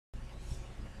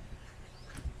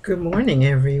Good morning,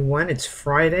 everyone. It's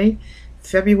Friday,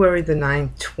 February the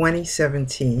 9th,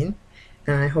 2017,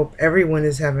 and I hope everyone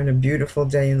is having a beautiful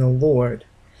day in the Lord.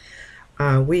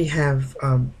 We have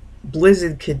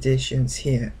blizzard conditions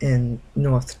here in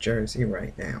North Jersey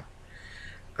right now.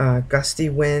 Gusty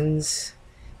winds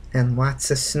and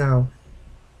lots of snow.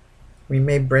 We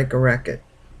may break a record.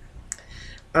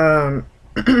 Um,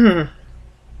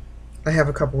 I have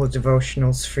a couple of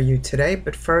devotionals for you today,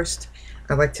 but first,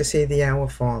 I'd like to say the Our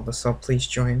Father, so please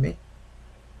join me.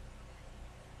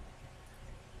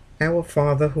 Our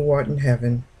Father who art in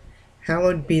heaven,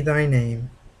 hallowed be thy name.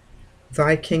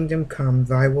 Thy kingdom come,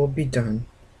 thy will be done,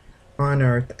 on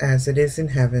earth as it is in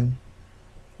heaven.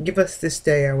 Give us this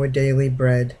day our daily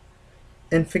bread,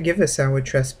 and forgive us our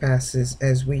trespasses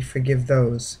as we forgive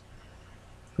those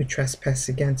who trespass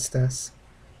against us.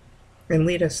 And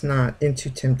lead us not into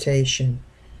temptation,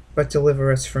 but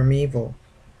deliver us from evil.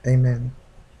 Amen.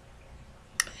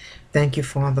 Thank you,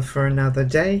 Father, for another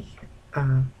day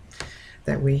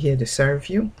that we're here to serve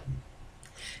you.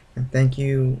 And thank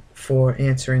you for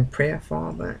answering prayer,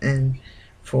 Father, and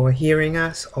for hearing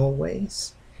us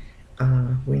always.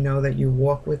 We know that you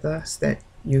walk with us, that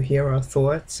you hear our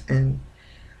thoughts, and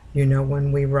you know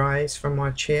when we rise from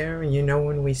our chair, and you know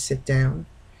when we sit down,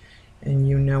 and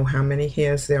you know how many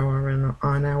hairs there are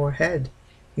on our head.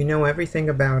 You know everything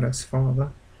about us,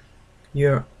 Father.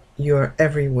 You're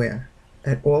everywhere,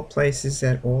 at all places,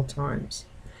 at all times.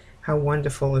 How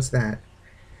wonderful is that?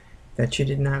 That you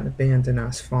did not abandon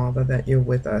us, Father, that you're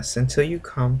with us until you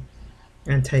come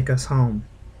and take us home.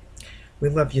 We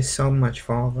love you so much,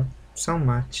 Father, so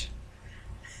much.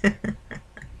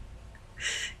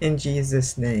 In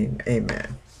Jesus' name,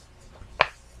 amen.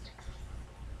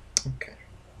 Okay.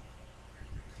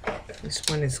 This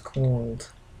one is called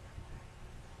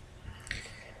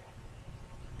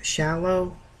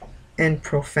Shallow and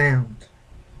Profound.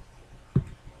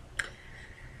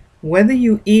 Whether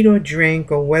you eat or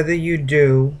drink, or whether you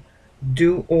do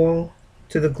all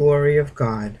to the glory of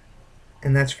God.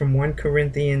 And that's from 1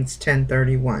 Corinthians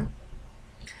 10:31.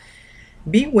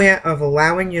 Beware of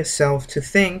allowing yourself to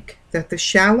think that the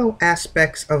shallow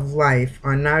aspects of life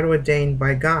are not ordained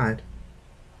by God.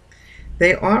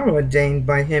 They are ordained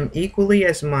by Him equally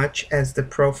as much as the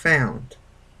profound.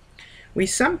 We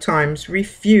sometimes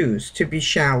refuse to be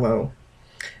shallow,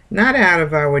 not out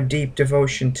of our deep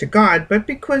devotion to God, but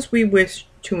because we wish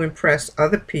to impress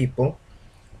other people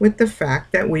with the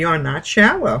fact that we are not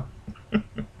shallow.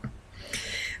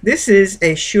 This is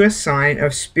a sure sign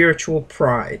of spiritual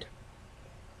pride.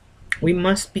 We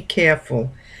must be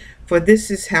careful, for this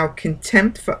is how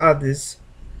contempt for others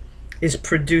is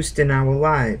produced in our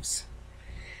lives.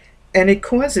 And it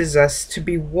causes us to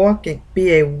be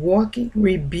a walking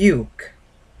rebuke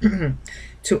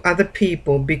to other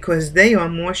people because they are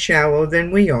more shallow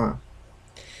than we are.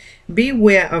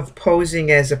 Beware of posing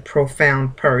as a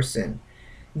profound person.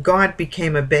 God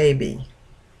became a baby.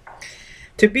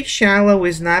 To be shallow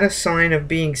is not a sign of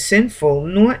being sinful,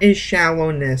 nor is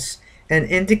shallowness an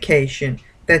indication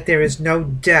that there is no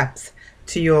depth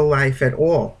to your life at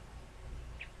all.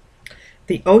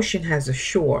 The ocean has a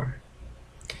shore.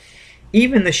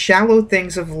 Even the shallow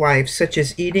things of life, such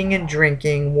as eating and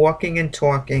drinking, walking and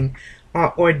talking,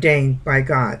 are ordained by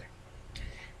God.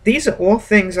 These are all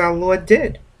things our Lord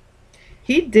did.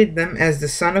 He did them as the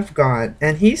Son of God,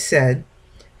 and He said,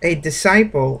 a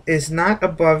disciple is not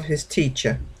above his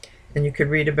teacher. And you could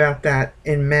read about that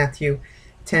in Matthew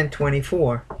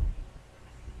 10:24.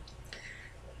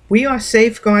 We are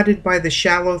safeguarded by the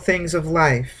shallow things of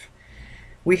life.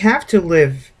 We have to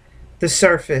live the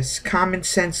surface, common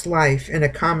sense life in a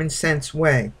common sense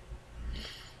way.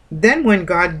 Then when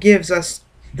God gives us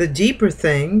the deeper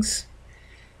things,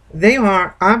 they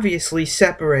are obviously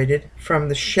separated from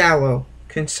the shallow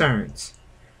concerns.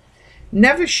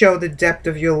 Never show the depth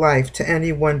of your life to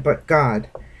anyone but God.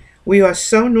 We are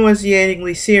so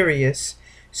nauseatingly serious,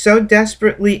 so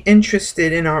desperately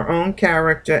interested in our own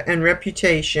character and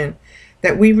reputation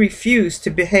that we refuse to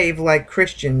behave like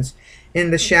Christians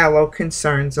in the shallow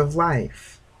concerns of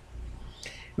life.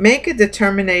 Make a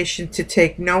determination to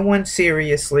take no one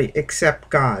seriously except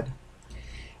God.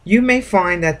 You may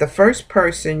find that the first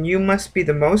person you must be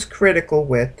the most critical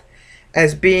with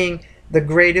as being the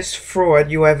greatest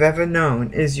fraud you have ever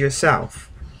known is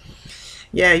yourself.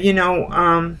 Yeah,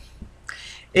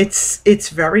 it's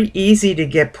very easy to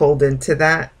get pulled into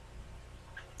that.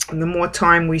 And the more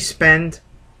time we spend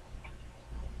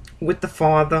with the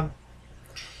Father,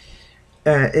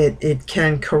 it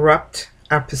can corrupt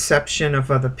our perception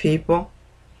of other people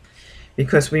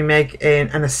because we make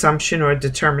an assumption or a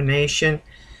determination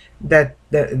that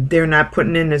they're not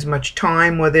putting in as much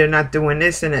time, or they're not doing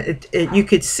this, and you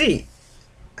could see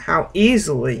how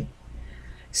easily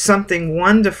something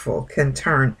wonderful can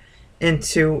turn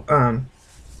into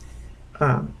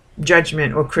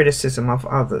judgment or criticism of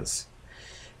others.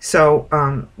 So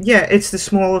yeah, it's the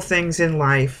smaller things in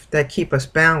life that keep us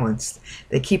balanced.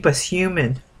 They keep us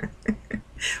human.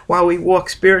 While we walk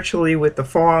spiritually with the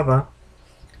Father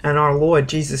and our Lord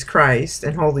Jesus Christ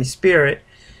and Holy Spirit,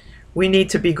 we need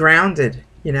to be grounded,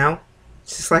 you know.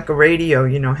 It's just like a radio,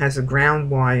 you know, has a ground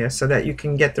wire so that you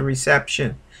can get the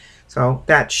reception. So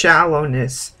that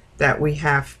shallowness that we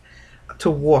have to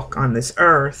walk on this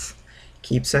earth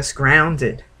keeps us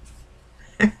grounded.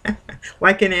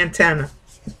 Like an antenna.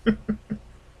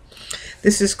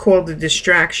 This is called the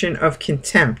distraction of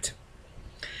contempt.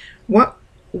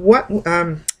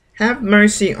 Have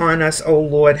mercy on us, O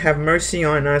Lord, have mercy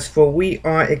on us, for we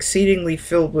are exceedingly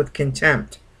filled with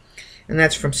contempt. And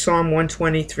that's from Psalm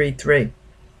 123:3.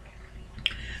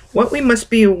 What we must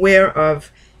be aware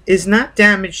of is not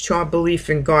damage to our belief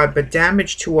in God, but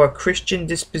damage to our Christian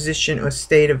disposition or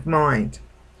state of mind.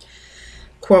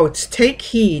 Quotes, take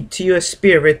heed to your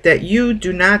spirit that you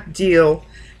do not deal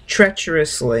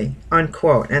treacherously,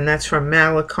 unquote. And that's from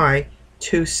Malachi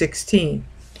 2:16.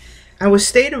 Our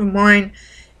state of mind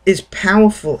is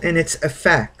powerful in its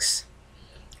effects.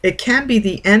 It can be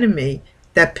the enemy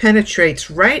that penetrates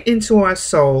right into our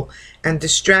soul and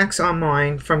distracts our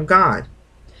mind from God.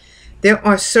 There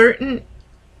are certain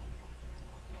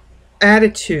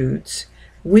attitudes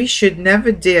we should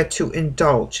never dare to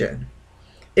indulge in.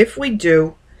 If we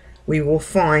do, we will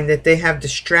find that they have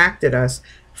distracted us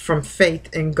from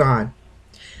faith in God.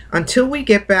 Until we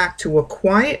get back to a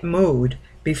quiet mood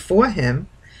before Him,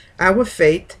 our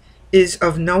faith is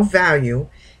of no value,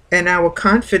 and our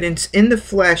confidence in the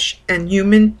flesh and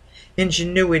human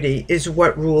ingenuity is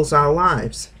what rules our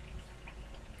lives.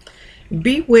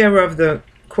 Beware of the,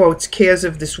 quotes, cares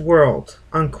of this world,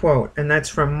 unquote, and that's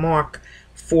from Mark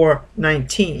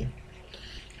 4:19.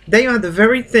 They are the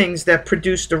very things that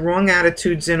produce the wrong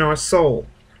attitudes in our soul.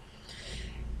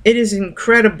 It is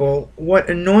incredible what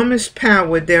enormous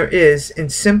power there is in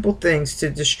simple things to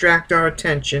distract our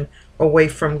attention away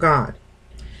from God.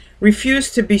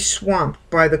 Refuse to be swamped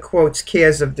by the, quotes,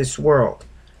 cares of this world,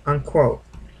 unquote.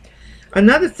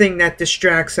 Another thing that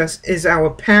distracts us is our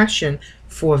passion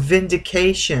for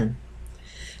vindication.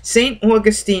 St.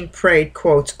 Augustine prayed,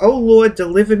 quotes, O Lord,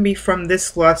 deliver me from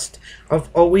this lust of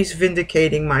always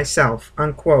vindicating myself,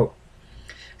 unquote.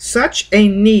 Such a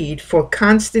need for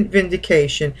constant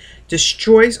vindication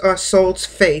destroys our soul's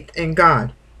faith in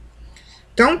God.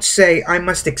 Don't say, I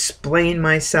must explain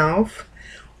myself,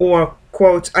 or,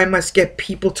 quote, I must get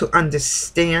people to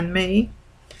understand me,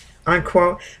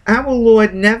 unquote. Our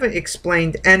Lord never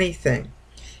explained anything.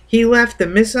 He left the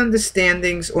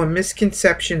misunderstandings or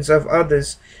misconceptions of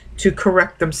others to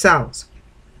correct themselves.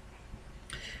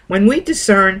 When we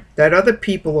discern that other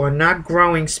people are not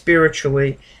growing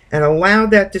spiritually and allow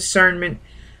that discernment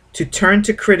to turn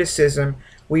to criticism,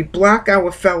 we block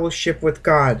our fellowship with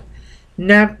God.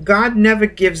 God never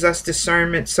gives us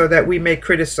discernment so that we may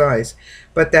criticize,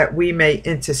 but that we may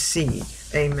intercede.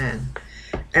 Amen.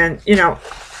 And, you know,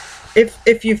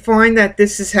 if you find that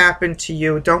this has happened to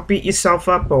you, don't beat yourself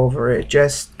up over it.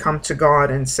 Just come to God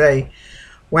and say,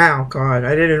 wow, God,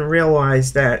 I didn't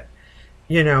realize that,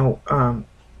 you know,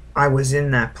 I was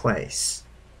in that place.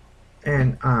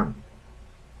 And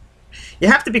you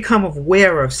have to become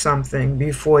aware of something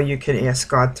before you can ask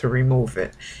God to remove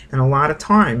it. And a lot of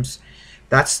times,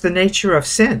 that's the nature of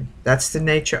sin. That's the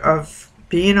nature of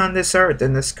being on this earth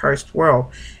in this cursed world,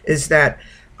 is that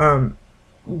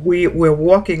we're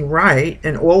walking right,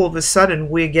 and all of a sudden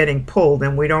we're getting pulled,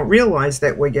 and we don't realize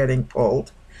that we're getting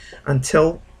pulled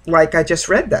until, like I just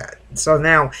read that. So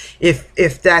now,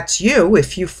 if that's you,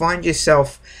 if you find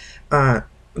yourself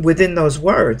within those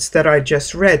words that I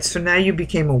just read, so now you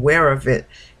became aware of it,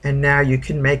 and now you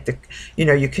can make the, you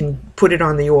know, you can put it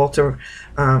on the altar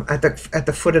at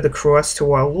the foot of the cross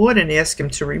to our Lord and ask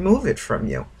Him to remove it from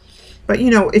you. But,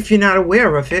 you know, if you're not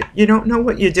aware of it, you don't know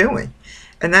what you're doing.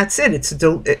 And that's it. It's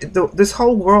this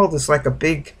whole world is like a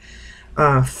big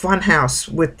fun house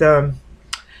with,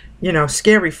 you know,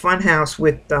 scary fun house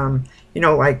with, you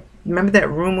know, like, remember that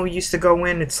room we used to go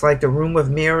in? It's like the room of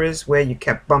mirrors where you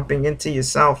kept bumping into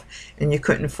yourself and you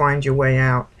couldn't find your way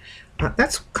out.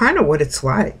 That's kind of what it's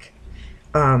like.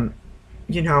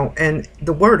 You know, and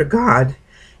the Word of God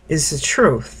is the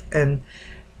truth. And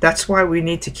that's why we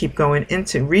need to keep going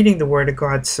into reading the Word of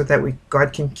God, so that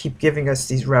God can keep giving us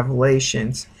these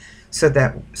revelations, so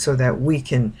that we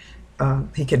can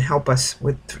He can help us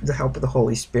with the help of the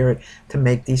Holy Spirit to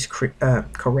make these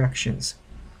corrections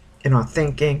in our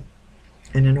thinking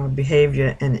and in our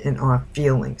behavior and in our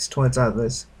feelings towards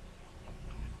others.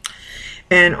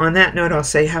 And on that note, I'll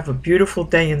say have a beautiful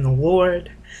day in the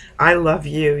Lord. I love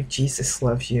you. Jesus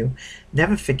loves you.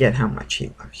 Never forget how much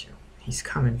he loves you. He's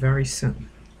coming very soon.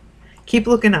 Keep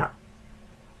looking up.